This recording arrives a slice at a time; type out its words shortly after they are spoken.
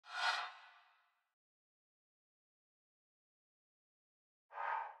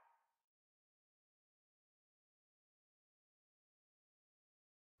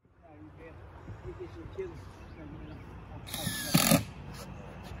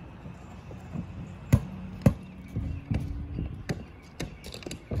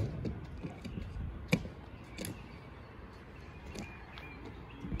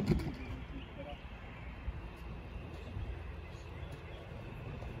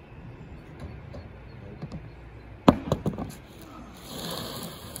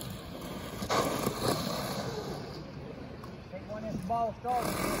Ball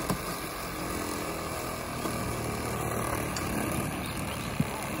started.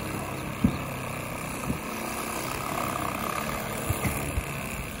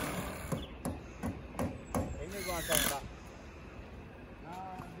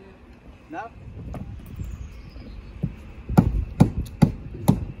 No?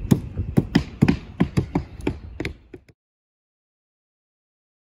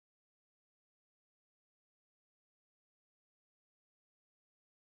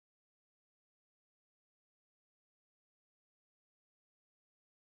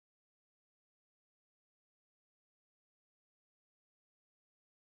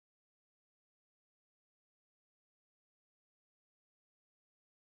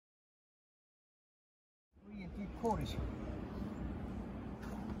 Three and 3/4.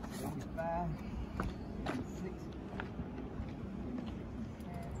 5, 6.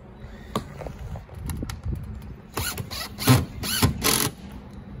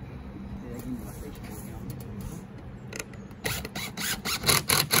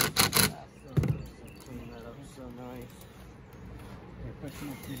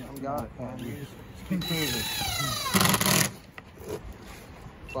 Got it.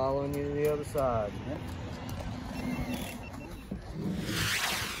 Following you to the other side.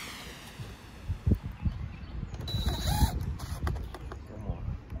 Come on.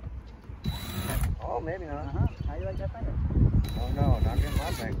 Oh, maybe not. How you like that finger? Oh no, not getting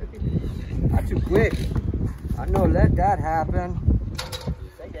my finger. Not too quick. I know, let that happen.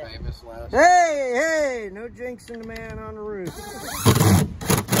 Famous last. Hey, no jinxing the man on the roof. He says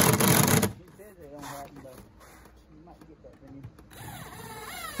it don't happen, but you might get that thing.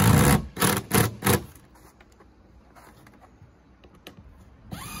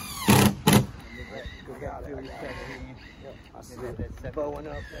 Got it. Yep, I see it bowing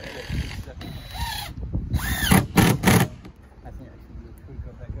up there. I think I should do a tweak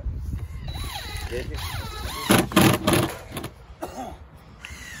up back up. Did you?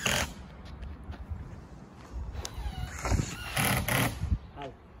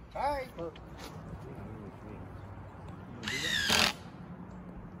 Hi.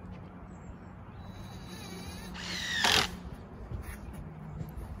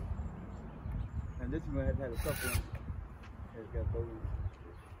 And this one has had a couple of it's got both.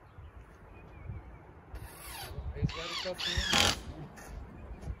 He's got a couple in.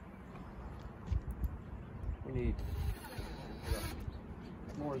 We need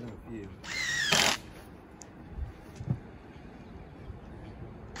more than a few.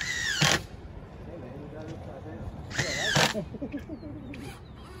 Hey man, you got it upside down.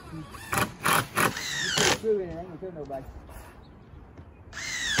 You put a screw in it, ain't gonna kill nobody.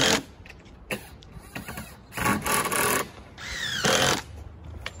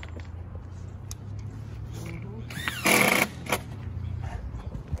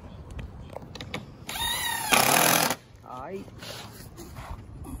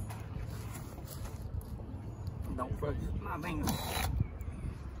 Don't focus my finger.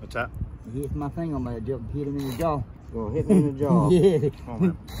 What's that? He hits my finger, I'm gonna just hit him in the jaw. You're gonna hit me in the jaw. Yeah. Come on,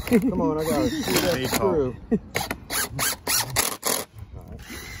 man. Come on, I gotta see that Big screw.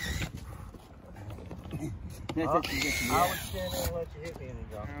 That's it, you get the I would stand there and let you hit me in the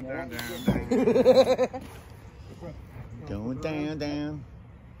jaw. Down. Going down.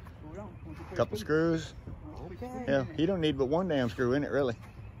 Couple screws. Okay. Yeah, he don't need but one damn screw in it, really.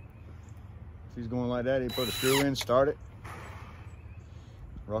 If he's going like that, he put a screw in, start it,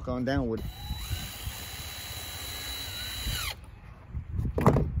 rock on down with it.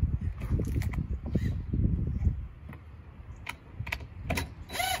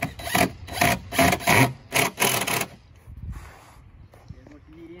 Get what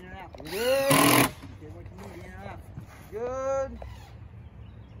you need in and out. Good. Get what you need in and out. Good.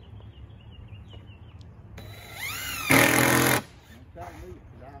 Don't try to move it,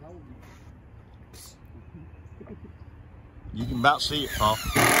 'cause I know you. You can about see it, Paul.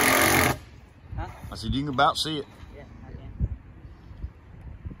 Huh? I said you can about see it. Yeah, I can.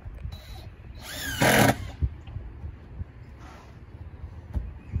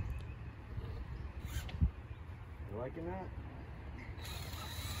 You liking that?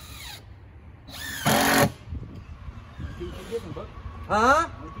 Wait till you see this one, Buck. Huh?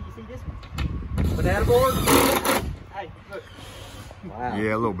 Wait till you see this one. banana board? Hey, look. Wow.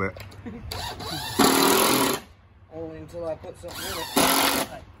 Yeah, a little bit. Only until I put something in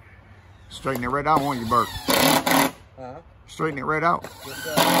it. Straighten it right out, won't you, Bert? Huh? Straighten it right out. Just,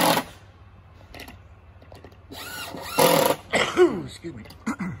 Excuse me.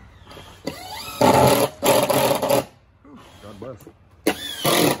 God bless.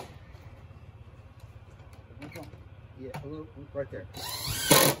 yeah, right there.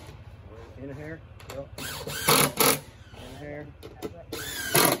 In here. Yep. In here.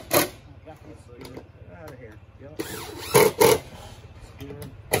 Out of here. Yep.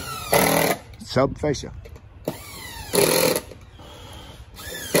 Sub fascia. All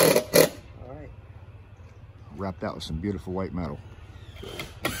right. Wrapped that with some beautiful white metal.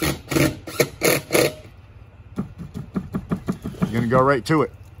 You're gonna go right to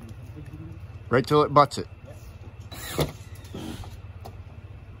it. Right till it butts it.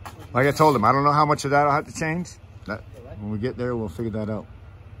 Like I told him, I don't know how much of that I'll have to change. That, when we get there, we'll figure that out.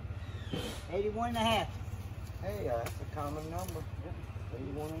 81 and a half. Hey, that's a common number.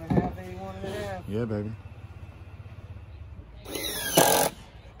 81 and a half, 81 and a half. Yeah, baby.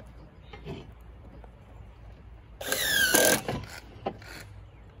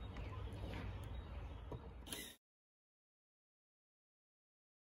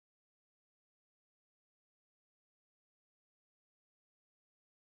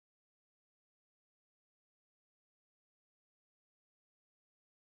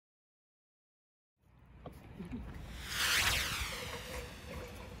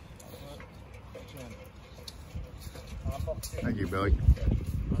 Thank you, Billy.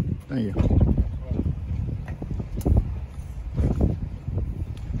 Thank you.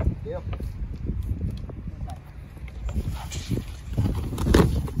 Yep.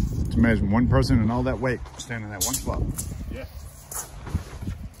 Just imagine one person and all that weight standing in that one spot. Yeah.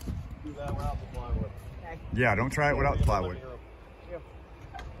 Do that without the plywood. Yeah, don't try it without the plywood.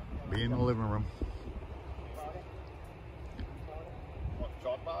 Be in the living room. What,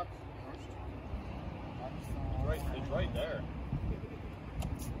 chalk box? Right, it's right there.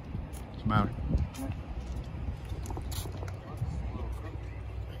 What's the matter?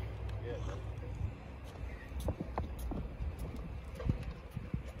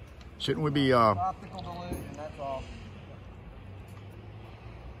 Shouldn't we be Optical delusion, that's all.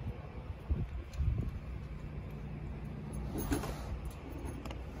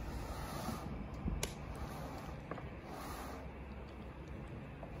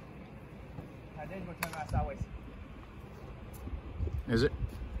 I didn't go turn around sideways. is it?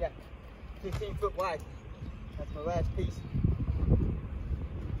 Yeah. 15 foot wide. That's my last piece.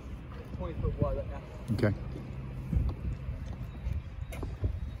 20 foot wide right now. Okay.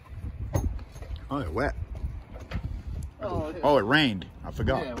 Oh, they're wet. Oh, Oh, it rained. I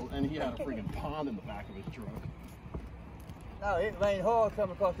forgot. Yeah, and he had a freaking pond in the back of his truck. no, it rained hard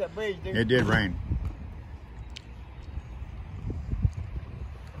coming across that bridge, dude. It did rain.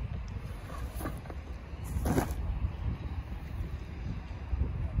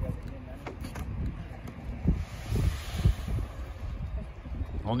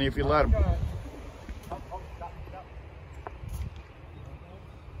 Only if you let him.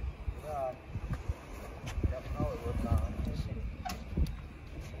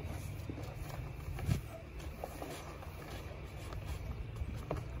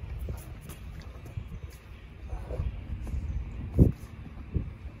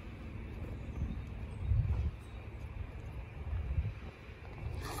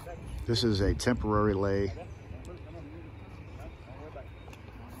 This is a temporary lay.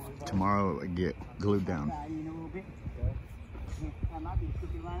 Tomorrow it'll get glued down.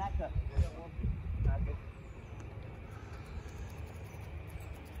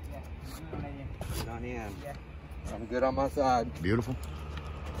 Not in. I'm good on my side. Beautiful.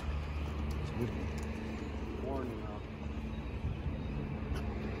 Warning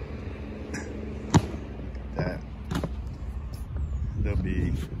That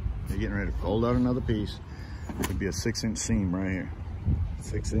they're getting ready to fold out another piece. It'd be a 6-inch seam right here.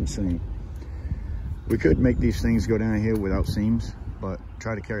 6-inch seam. We could make these things go down here without seams, but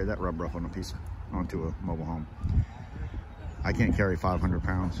try to carry that rub rough on a piece onto a mobile home. I can't carry 500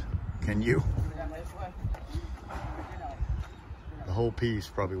 pounds. Can you? The whole piece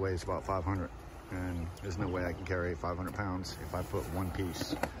probably weighs about 500, and there's no way I can carry 500 pounds if I put one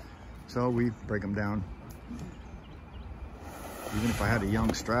piece. So we break them down. Even if I had a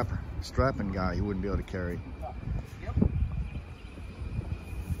young strapping guy, he wouldn't be able to carry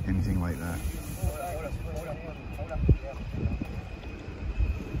anything like that.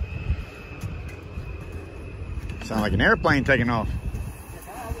 Sound like an airplane taking off.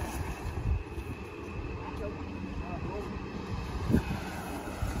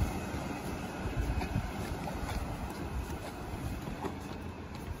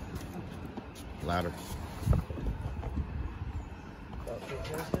 ladder.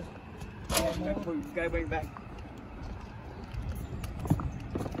 Guy bring back.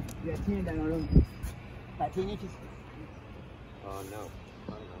 You got 10 down on them. About 10 inches. Oh no.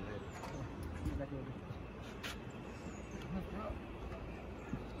 I don't know, maybe.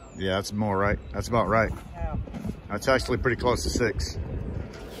 Yeah, that's more right. That's about right. That's actually pretty close to 6.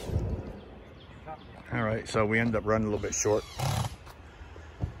 All right, so we ended up running a little bit short.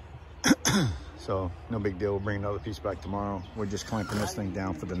 So no big deal. We'll bring another piece back tomorrow. We're just clamping this thing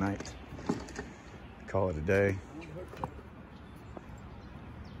down for the night. Call it a day.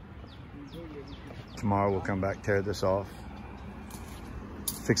 Tomorrow we'll come back, tear this off,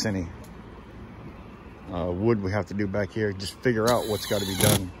 fix any wood we have to do back here. Just figure out what's got to be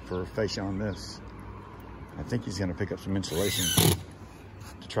done for fascia on this. I think he's going to pick up some insulation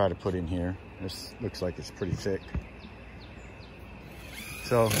to try to put in here. This looks like it's pretty thick.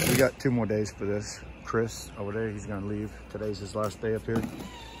 So we got 2 more days for this. Chris over there, he's going to leave. Today's his last day up here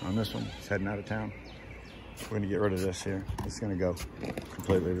on this one. He's heading out of town. We're going to get rid of this here. It's going to go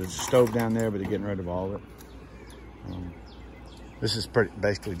completely. There's a stove down there, but they're getting rid of all of it. This is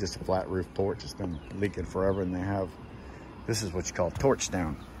basically just a flat roof porch. It's been leaking forever, and they have, this is what you call torch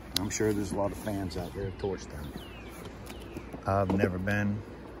down. I'm sure there's a lot of fans out there of torch down. I've never been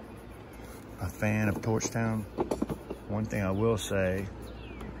a fan of torch down. One thing I will say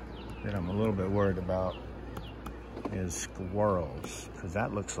that I'm a little bit worried about is squirrels, because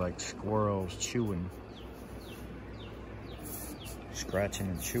that looks like squirrels chewing, scratching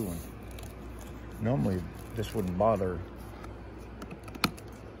and chewing. Normally this wouldn't bother.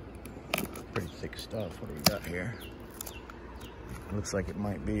 Pretty thick stuff. What do we got here? Looks like it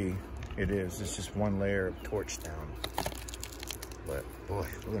might be. It is. It's just one layer of torch down. But boy,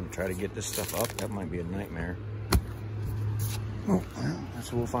 we're gonna try to get this stuff up. That might be a nightmare. Oh, well,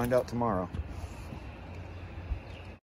 that's what we'll find out tomorrow.